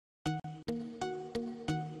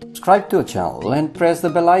subscribe to our channel and press the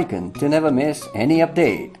bell icon to never miss any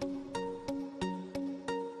update.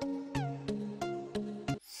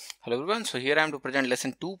 Hello everyone, so here I am to present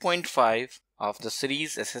lesson 2.5 of the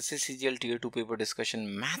series SSC CGL Tier 2 paper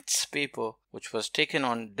discussion maths paper, which was taken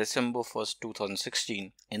on December 1st,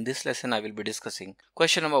 2016. In this lesson I will be discussing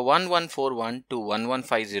question number 1141 to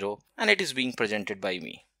 1150 and it is being presented by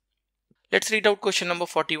me. Let's read out question number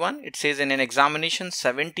 41. It says in an examination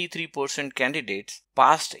 73% candidates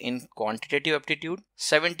passed in quantitative aptitude,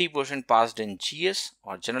 70% passed in GS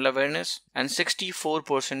or general awareness and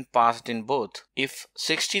 64% passed in both. If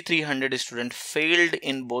 6300 students failed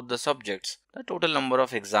in both the subjects, the total number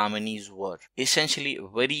of examinees were. Essentially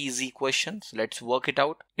very easy questions. Let's work it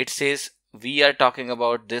out. It says we are talking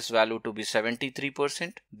about this value to be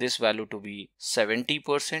 73%, this value to be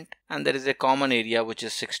 70%, and there is a common area which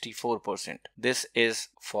is 64%. This is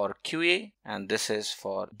for QA and this is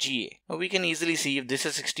for GA. Now we can easily see if this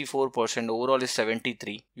is 64%, overall is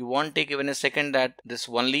 73. You won't take even a second that this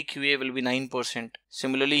only QA will be 9%.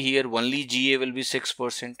 Similarly here only GA will be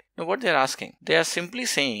 6%. Now what they are asking? They are simply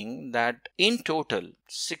saying that in total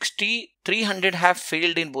 300 have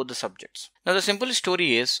failed in both the subjects. Now the simple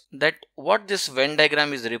story is that what this Venn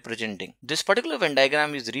diagram is representing. This particular Venn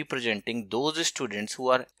diagram is representing those students who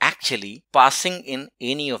are actually passing in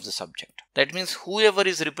any of the subject. That means whoever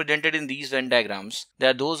is represented in these Venn diagrams, they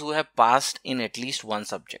are those who have passed in at least one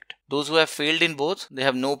subject. Those who have failed in both, they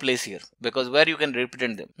have no place here because where you can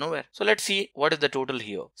represent them? Nowhere. So let's see what is the total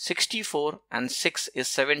here. 64 and 6 is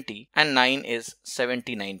 70 and 9 is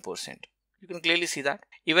 79%. You can clearly see that.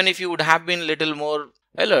 Even if you would have been little more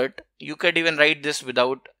alert, you could even write this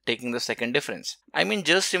without taking the second difference. I mean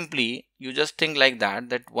just simply, you just think like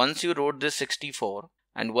that once you wrote this 64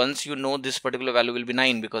 and once you know this particular value will be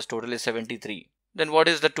 9 because total is 73. Then what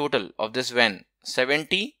is the total of this Venn?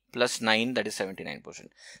 70 plus 9, that is 79%.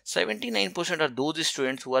 79% are those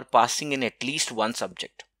students who are passing in at least one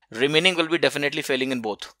subject. Remaining will be definitely failing in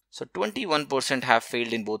both. So 21% have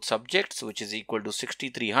failed in both subjects, which is equal to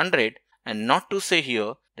 6300. And not to say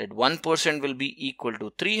here that 1% will be equal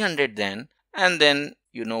to 300 then, and then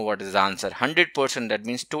you know what is the answer. 100%, that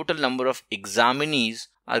means total number of examinees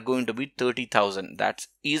are going to be 30,000. That's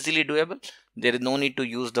easily doable. There is no need to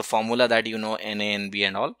use the formula that you know NA and B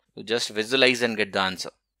and all. You just visualize and get the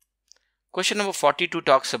answer. Question number 42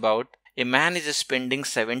 talks about a man is spending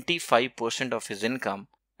 75% of his income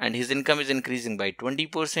and his income is increasing by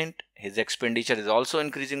 20%. His expenditure is also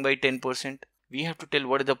increasing by 10%. We have to tell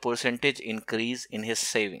what is the percentage increase in his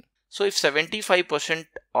saving. So if 75%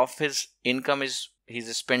 of his income is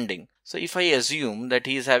he's spending, so if I assume that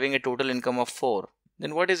he is having a total income of 4,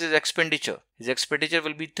 then what is his expenditure? His expenditure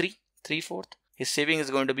will be 3/4. His saving is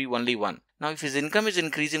going to be only 1. Now if his income is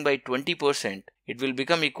increasing by 20%, it will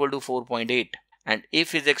become equal to 4.8. And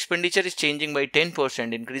if his expenditure is changing by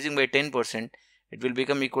 10%, increasing by 10%, it will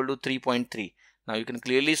become equal to 3.3. Now you can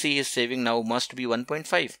clearly see his saving now must be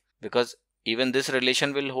 1.5 because even this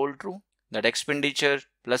relation will hold true, that expenditure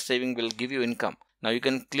plus saving will give you income. Now you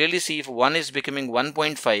can clearly see if 1 is becoming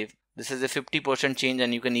 1.5, this is a 50% change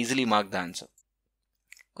and you can easily mark the answer.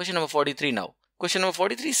 Question number 43 now. Question number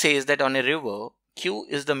 43 says that on a river, Q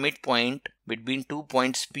is the midpoint between 2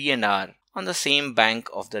 points P and R on the same bank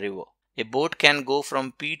of the river. A boat can go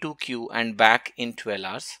from P to Q and back in 12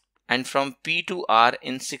 hours and from P to R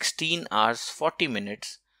in 16 hours 40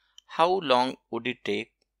 minutes. How long would it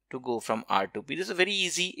take to go from R to P? This is very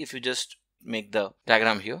easy if you just make the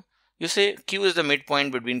diagram here. You say Q is the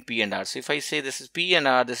midpoint between P and R. So if I say this is P and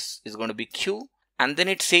R, this is going to be Q. And then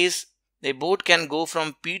it says a boat can go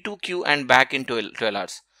from P to Q and back in 12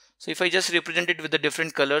 hours. So if I just represent it with the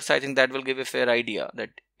different colors, I think that will give a fair idea that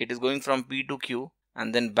it is going from P to Q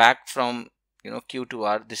and then back from Q to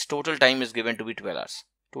R. This total time is given to be 12 hours.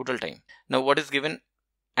 Total time. Now what is given?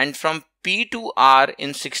 And from P to R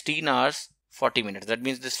in 16 hours 40 minutes. That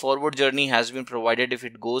means this forward journey has been provided if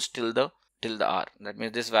it goes till the R. That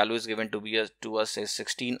means this value is given to us as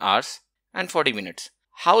 16 hours and 40 minutes.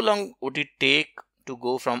 How long would it take to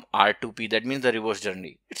go from R to P? That means the reverse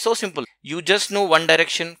journey. It's so simple. You just know one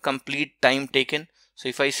direction, complete time taken. So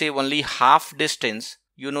if I say only half distance,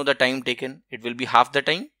 you know the time taken. It will be half the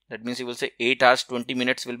time. That means you will say 8 hours 20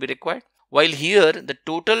 minutes will be required. While here the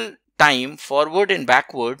total time forward and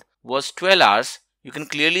backward was 12 hours. You can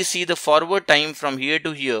clearly see the forward time from here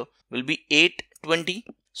to here will be 8:20.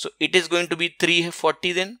 So it is going to be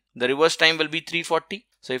 3:40 then. The reverse time will be 3:40.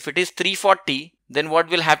 So if it is 3:40, then what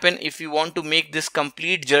will happen if you want to make this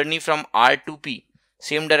complete journey from R to P?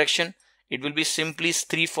 Same direction. It will be simply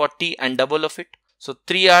 3:40 and double of it. So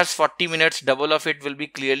 3 hours 40 minutes double of it will be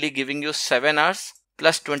clearly giving you 7 hours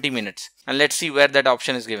plus 20 minutes. And let's see where that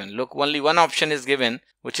option is given. Look, only one option is given,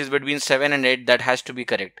 which is between 7 and 8. That has to be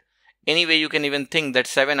correct. Anyway, you can even think that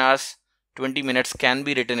 7 hours 20 minutes can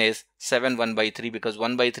be written as 7 1 by 3, because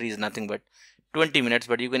 1 by 3 is nothing but 20 minutes,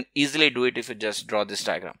 but you can easily do it if you just draw this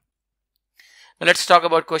diagram. Now let's talk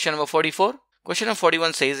about question number 44. Question number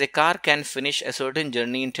 41 says a car can finish a certain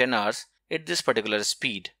journey in 10 hours at this particular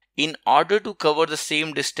speed. In order to cover the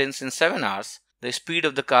same distance in 7 hours, the speed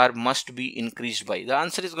of the car must be increased by. The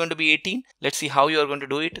answer is going to be 18. Let's see how you are going to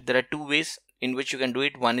do it. There are two ways in which you can do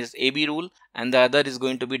it. One is AB rule and the other is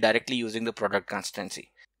going to be directly using the product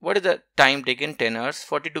constancy. What is the time taken? 10 hours,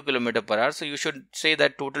 42 km per hour. So you should say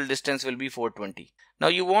that total distance will be 420. Now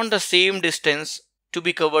you want the same distance to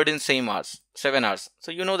be covered in same hours, 7 hours.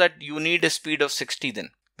 So you know that you need a speed of 60 then,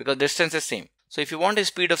 because distance is same. So if you want a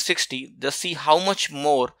speed of 60, just see how much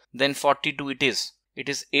more than 42 it is. It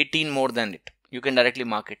is 18 more than it. You can directly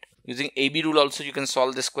mark it. Using AB rule also you can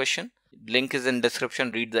solve this question. Link is in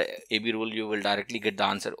description. Read the AB rule. You will directly get the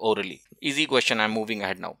answer orally. Easy question. I'm moving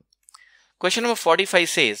ahead now. Question number 45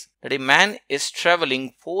 says that a man is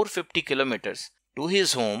traveling 450 kilometers to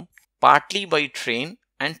his home partly by train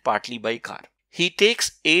and partly by car. He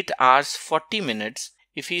takes 8 hours 40 minutes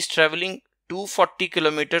if he is traveling 240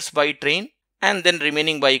 kilometers by train and then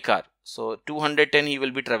remaining by car. So 210 he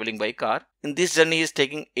will be traveling by car. In this journey he is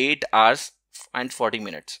taking 8 hours and 40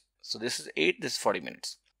 minutes. So this is 8, this is 40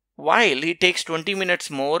 minutes. While he takes 20 minutes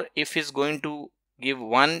more if he is going to give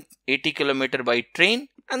 180 kilometer by train,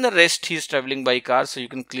 and the rest he is traveling by car. So you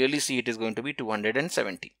can clearly see it is going to be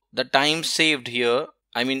 270. The time saved here,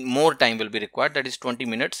 I mean more time will be required, that is 20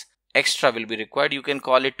 minutes extra will be required. You can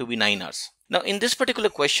call it to be 9 hours. Now in this particular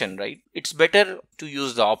question, right, it's better to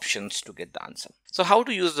use the options to get the answer. So how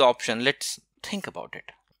to use the option? Let's think about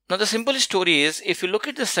it. Now the simple story is, if you look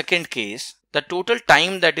at the second case, the total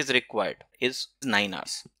time that is required is 9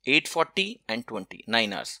 hours. 840 and 20,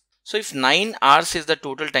 9 hours. So if 9 hours is the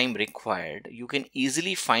total time required, you can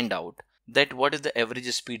easily find out that what is the average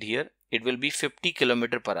speed here. It will be 50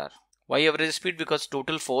 km per hour. Why average speed? Because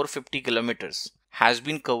total 450 kilometers has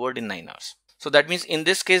been covered in 9 hours. So that means in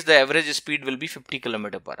this case the average speed will be 50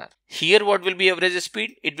 km per hour. Here what will be average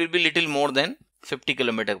speed? It will be little more than 50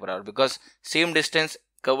 km per hour, because same distance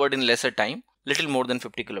covered in lesser time, little more than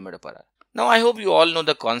 50 km per hour. Now I hope you all know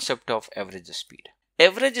the concept of average speed.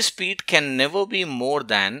 Average speed can never be more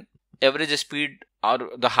than average speed or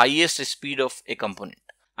the highest speed of a component.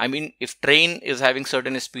 I mean, if train is having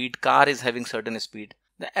certain speed, car is having certain speed,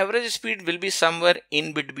 the average speed will be somewhere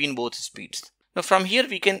in between both speeds. Now from here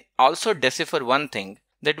we can also decipher one thing,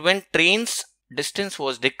 that when train's distance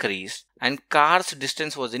was decreased and car's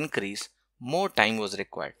distance was increased, more time was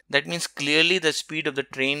required. That means clearly the speed of the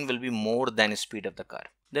train will be more than the speed of the car.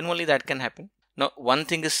 Then only that can happen. Now one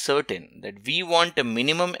thing is certain, that we want a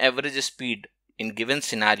minimum average speed in given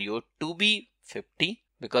scenario to be 50,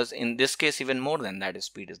 because in this case even more than that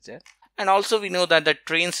speed is there. And also we know that the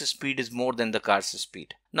train's speed is more than the car's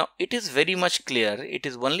speed. Now it is very much clear, it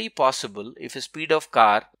is only possible if a speed of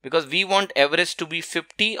car, because we want average to be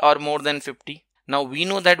 50 or more than 50. Now we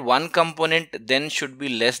know that one component then should be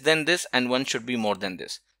less than this and one should be more than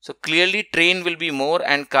this. So clearly train will be more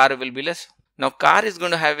and car will be less. Now car is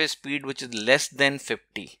going to have a speed which is less than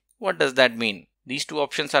 50. What does that mean? These two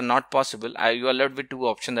options are not possible. You are left with two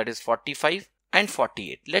options, that is 45 and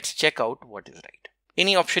 48. Let's check out what is right.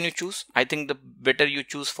 Any option you choose, I think the better you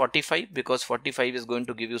choose 45, because 45 is going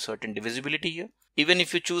to give you certain divisibility here. Even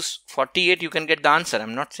if you choose 48, you can get the answer.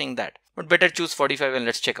 I'm not saying that, but better choose 45 and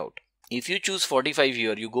let's check out. If you choose 45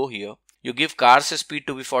 here, you go here, you give car's speed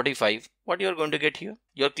to be 45. What you are going to get here?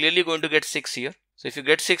 You are clearly going to get 6 here. So if you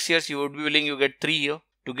get 6 here, you would be willing you get 3 here.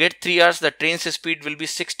 To get 3 hours, the train's speed will be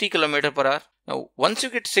 60 km per hour. Now, once you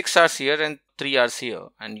get 6 hours here and 3 hours here,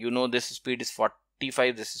 and you know this speed is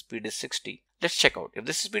 45, this speed is 60. Let's check out. If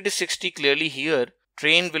this speed is 60, clearly here,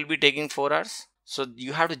 train will be taking 4 hours. So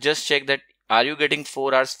you have to just check that, are you getting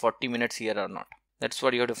 4 hours 40 minutes here or not? That's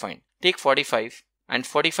what you have to find. Take 45 and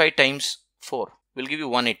 45 times 4 will give you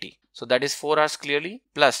 180. So that is 4 hours clearly,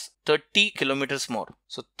 plus 30 kilometers more.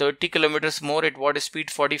 So 30 kilometers more at what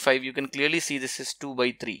speed? 45. You can clearly see this is 2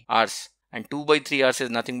 by 3 hours. And 2 by 3 hours is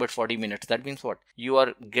nothing but 40 minutes. That means what? You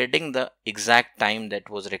are getting the exact time that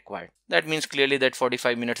was required. That means clearly that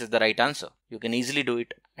 45 minutes is the right answer. You can easily do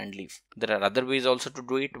it and leave. There are other ways also to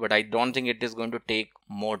do it, but I don't think it is going to take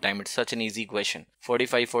more time. It's such an easy question.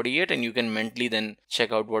 45, 48, and you can mentally then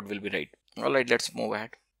check out what will be right. Alright, let's move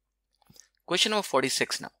ahead. Question number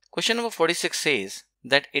 46 now. Question number 46 says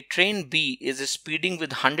that a train B is speeding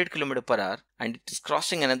with 100 km per hour and it is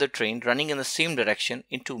crossing another train running in the same direction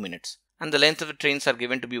in 2 minutes. And the length of the trains are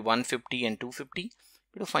given to be 150 and 250.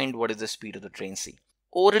 to find what is the speed of the train C.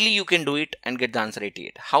 Orally you can do it and get the answer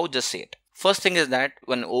 88. How? Just say it. First thing is that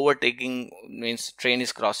when overtaking means train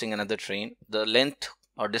is crossing another train, the length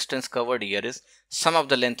or distance covered here is sum of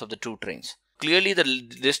the length of the two trains. Clearly the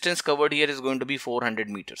distance covered here is going to be 400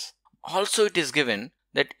 meters. Also it is given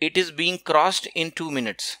that it is being crossed in 2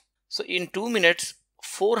 minutes. So in 2 minutes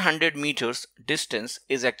 400 meters distance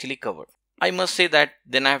is actually covered. I must say that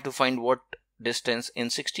then I have to find what distance in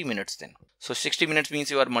 60 minutes then. So 60 minutes means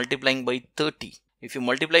you are multiplying by 30. If you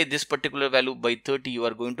multiply this particular value by 30, you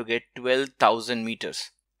are going to get 12,000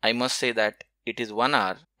 meters. I must say that it is 1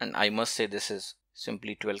 hour, and I must say this is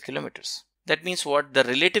simply 12 kilometers. That means what? The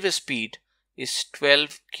relative speed is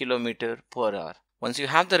 12 kilometer per hour. Once you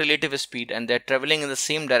have the relative speed and they are traveling in the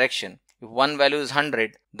same direction, if one value is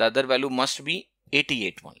 100, the other value must be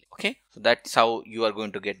 88 only. Okay, so that's how you are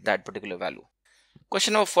going to get that particular value.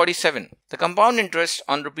 Question number 47. The compound interest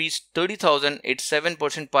on rupees 30,000 at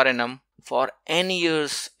 7% per annum for n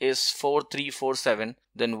years is 4347.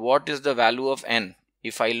 Then what is the value of n?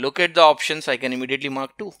 If I look at the options, I can immediately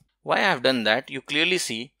mark 2. Why I have done that? You clearly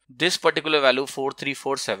see this particular value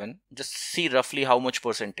 4347. Just see roughly how much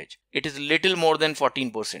percentage. It is little more than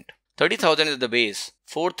 14%. 30,000 is the base.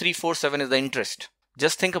 4347 is the interest.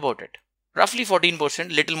 Just think about it. Roughly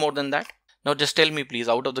 14%, little more than that. Now just tell me please,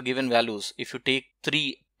 out of the given values, if you take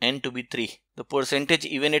 3, n to be 3, the percentage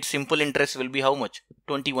even at simple interest will be how much?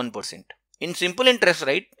 21%. In simple interest,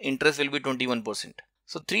 right, interest will be 21%.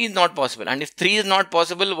 So 3 is not possible. And if 3 is not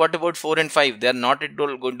possible, what about 4 and 5? They are not at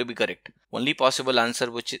all going to be correct. Only possible answer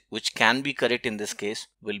which can be correct in this case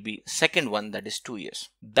will be second one, that is 2 years.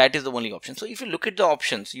 That is the only option. So if you look at the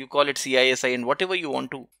options, you call it CISI and whatever you want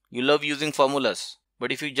to. You love using formulas.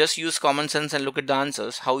 But if you just use common sense and look at the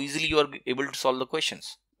answers, how easily you are able to solve the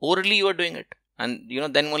questions. Orally you are doing it. And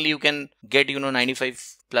then only you can get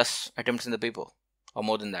 95 plus attempts in the paper or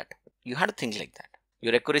more than that. You had to think like that.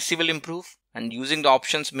 Your accuracy will improve, and using the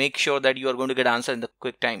options, make sure that you are going to get answer in the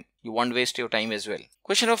quick time. You won't waste your time as well.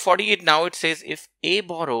 Question number 48 now, it says if A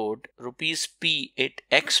borrowed rupees P at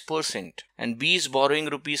X% and B is borrowing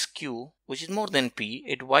rupees Q, which is more than P,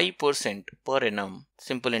 at Y% per annum,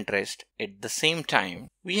 simple interest, at the same time,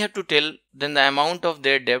 we have to tell then the amount of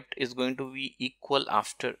their debt is going to be equal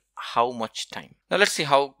after how much time. Now let's see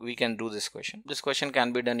how we can do this question. This question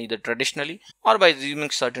can be done either traditionally or by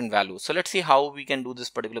assuming certain values. So let's see how we can do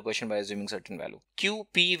this particular question by assuming certain value. Q,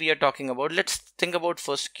 P we are talking about. Let's think about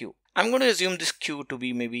first Q. I'm going to assume this Q to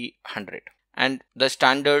be maybe 100. And the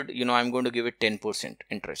standard, I'm going to give it 10%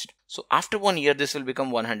 interest. So after 1 year, this will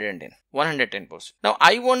become 110%. Now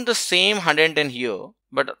I want the same 110 here,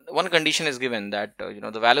 but one condition is given that,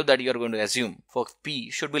 the value that you are going to assume for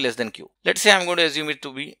P should be less than Q. Let's say I'm going to assume it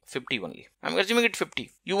to be 50 only. I'm assuming it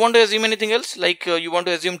 50. You want to assume anything else? Like you want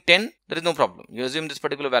to assume 10? There is no problem. You assume this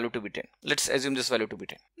particular value to be 10. Let's assume this value to be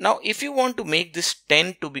 10. Now, if you want to make this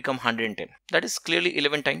 10 to become 110, that is clearly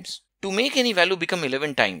 11 times. To make any value become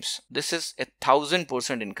 11 times, this is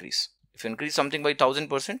 1000% increase. If you increase something by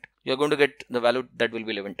 1000%, you are going to get the value that will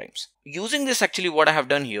be 11 times. Using this, actually what I have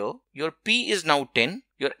done here, your P is now 10,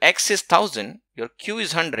 your X is 1000, your Q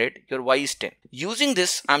is 100, your Y is 10. Using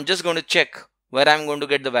this, I'm just going to check where I'm going to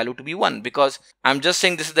get the value to be 1, because I'm just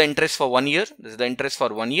saying this is the interest for 1 year, this is the interest for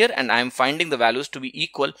 1 year, and I'm finding the values to be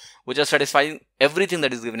equal, which are satisfying everything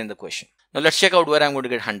that is given in the question. Now let's check out where I'm going to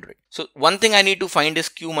get 100. So one thing I need to find is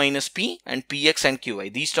Q minus P and PX and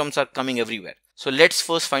QI. These terms are coming everywhere. So let's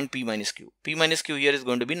first find P minus Q. P minus Q here is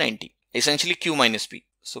going to be 90. Essentially Q minus P.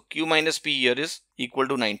 So Q minus P here is equal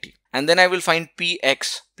to 90. And then I will find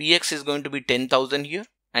PX. PX is going to be 10,000 here.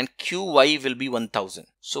 And QY will be 1000.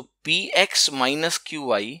 So PX minus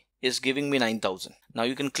QY is giving me 9000. Now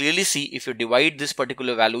you can clearly see if you divide this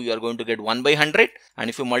particular value, you are going to get 1 by 100. And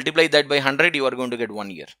if you multiply that by 100, you are going to get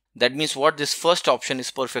 1 year. That means what? This first option is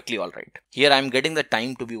perfectly alright. Here I am getting the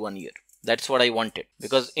time to be 1 year. That's what I wanted.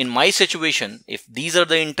 Because in my situation, if these are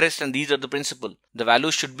the interest and these are the principal, the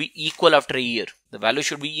value should be equal after a year. The value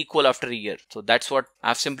should be equal after a year. So that's what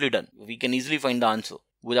I've simply done. We can easily find the answer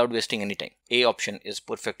without wasting any time. A option is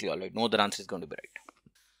perfectly alright. No other answer is going to be right.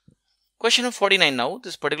 Question of 49 now.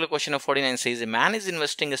 This particular question of 49 says a man is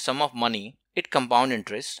investing a sum of money at compound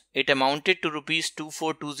interest. It amounted to rupees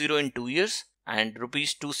 2420 in 2 years and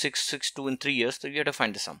rupees 2662 in 3 years. So you have to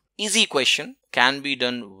find the sum. Easy question, can be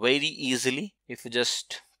done very easily if you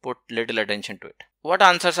just put little attention to it. What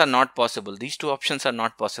answers are not possible? These two options are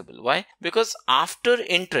not possible. Why? Because after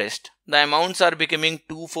interest, the amounts are becoming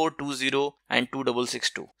 2420 and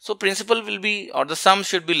 2662. So principal will be, or the sum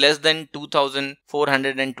should be less than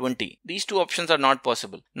 2420. These two options are not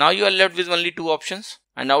possible. Now you are left with only two options.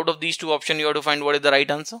 And out of these two options, you have to find what is the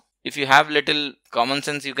right answer. If you have little common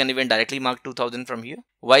sense, you can even directly mark 2000 from here.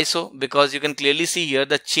 Why so? Because you can clearly see here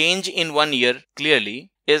the change in 1 year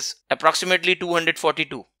clearly is approximately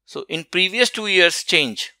 242. So in previous 2 years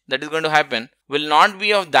change that is going to happen will not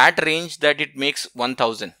be of that range that it makes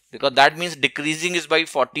 1000, because that means decreasing is by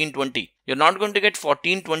 1420. You're not going to get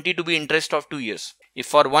 1420 to be interest of 2 years. If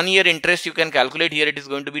for 1 year interest you can calculate here, it is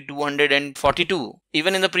going to be 242.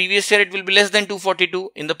 Even in the previous year it will be less than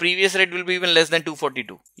 242. In the previous year it will be even less than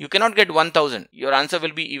 242. You cannot get 1000. Your answer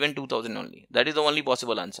will be even 2000 only. That is the only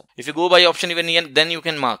possible answer. If you go by option even here, then you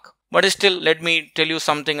can mark. But still, let me tell you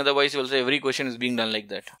something, otherwise you will say every question is being done like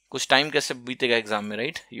that. Kuch time kaise beetega exam mein,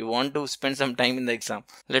 right? You want to spend some time in the exam.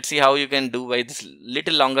 Let's see how you can do by this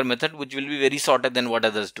little longer method, which will be very shorter than what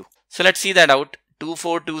others do. So let's see that out.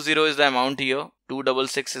 2420 is the amount here.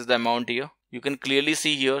 266 is the amount here. You can clearly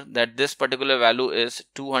see here that this particular value is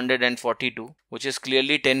 242, which is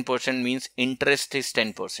clearly 10%, means interest is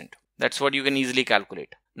 10%. That's what you can easily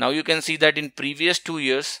calculate. Now you can see that in previous 2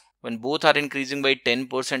 years, when both are increasing by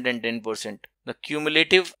 10% and 10%, the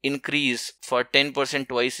cumulative increase for 10%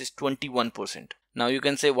 twice is 21%. Now you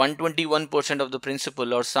can say 121% of the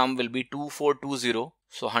principal or sum will be 2420.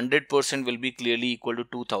 So 100% will be clearly equal to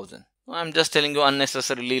 2000. I'm just telling you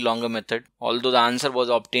unnecessarily longer method, although the answer was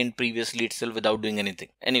obtained previously itself without doing anything.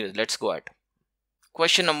 Anyways, let's go ahead.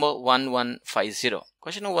 Question number 1150.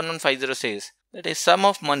 Question number 1150 says that a sum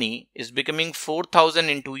of money is becoming 4000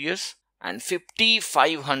 in 2 years and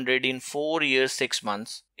 5500 in 4 years 6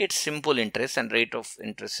 months. Its simple interest and rate of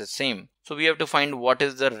interest is same. So we have to find what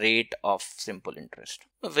is the rate of simple interest.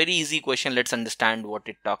 A very easy question. Let's understand what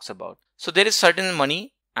it talks about. So there is certain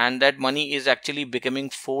money, and that money is actually becoming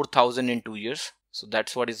 4000 in 2 years. So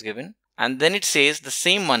that's what is given. And then it says the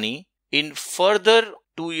same money in further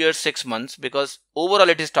 2 years 6 months, because overall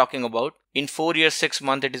it is talking about in 4 years 6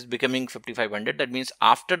 months it is becoming 5500. That means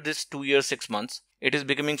after this 2 years 6 months it is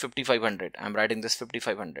becoming 5500. I'm writing this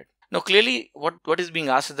 5500. Now clearly what is being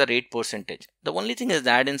asked is the rate percentage. The only thing is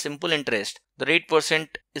that in simple interest the rate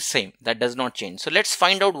percent is same, that does not change. So let's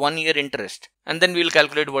find out 1 year interest and then we will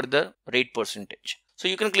calculate what is the rate percentage. So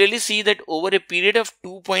you can clearly see that over a period of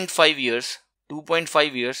 2.5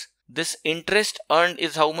 years, this interest earned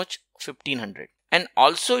is how much? 1500. And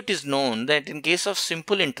also it is known that in case of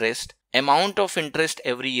simple interest, amount of interest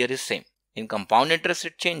every year is same. In compound interest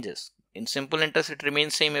it changes. In simple interest it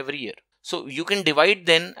remains same every year. So you can divide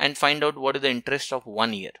then and find out what is the interest of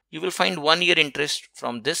 1 year. You will find 1 year interest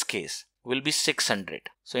from this case will be 600.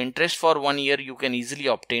 So interest for 1 year you can easily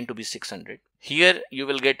obtain to be 600. Here you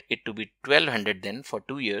will get it to be 1200 then for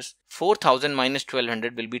 2 years. 4000 minus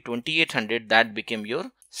 1200 will be 2800. That became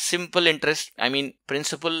your simple interest. I mean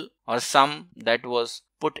principal or sum that was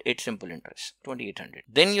put at simple interest, 2800.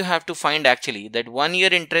 Then you have to find actually that 1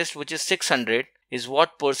 year interest, which is 600, is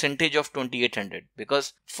what percentage of 2800,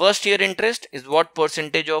 because first year interest is what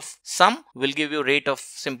percentage of sum will give you rate of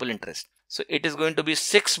simple interest. So it is going to be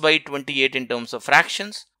 6 by 28 in terms of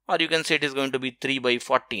fractions, or you can say it is going to be 3 by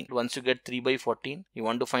 14. Once you get 3 by 14, you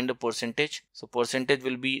want to find a percentage. So percentage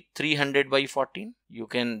will be 300 by 14. You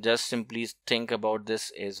can just simply think about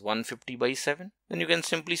this as 150 by 7. Then you can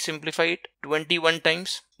simply simplify it. 21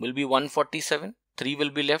 times will be 147. 3 will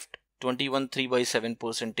be left. 21 3 by 7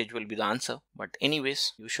 percentage will be the answer. But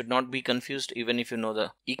anyways, you should not be confused. Even if you know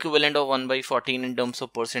the equivalent of 1 by 14 in terms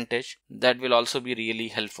of percentage, that will also be really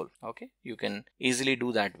helpful. Okay, you can easily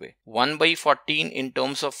do that way. 1 by 14 in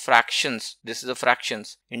terms of fractions, this is the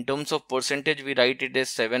fractions. In terms of percentage, we write it as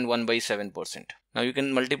 7 1 by 7%. Now you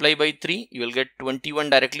can multiply by 3, you will get 21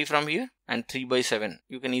 directly from here, and 3 by 7.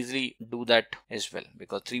 You can easily do that as well,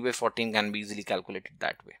 because 3 by 14 can be easily calculated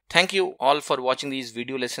that way. Thank you all for watching these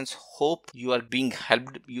video lessons. Hope you are being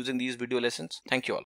helped using these video lessons. Thank you all.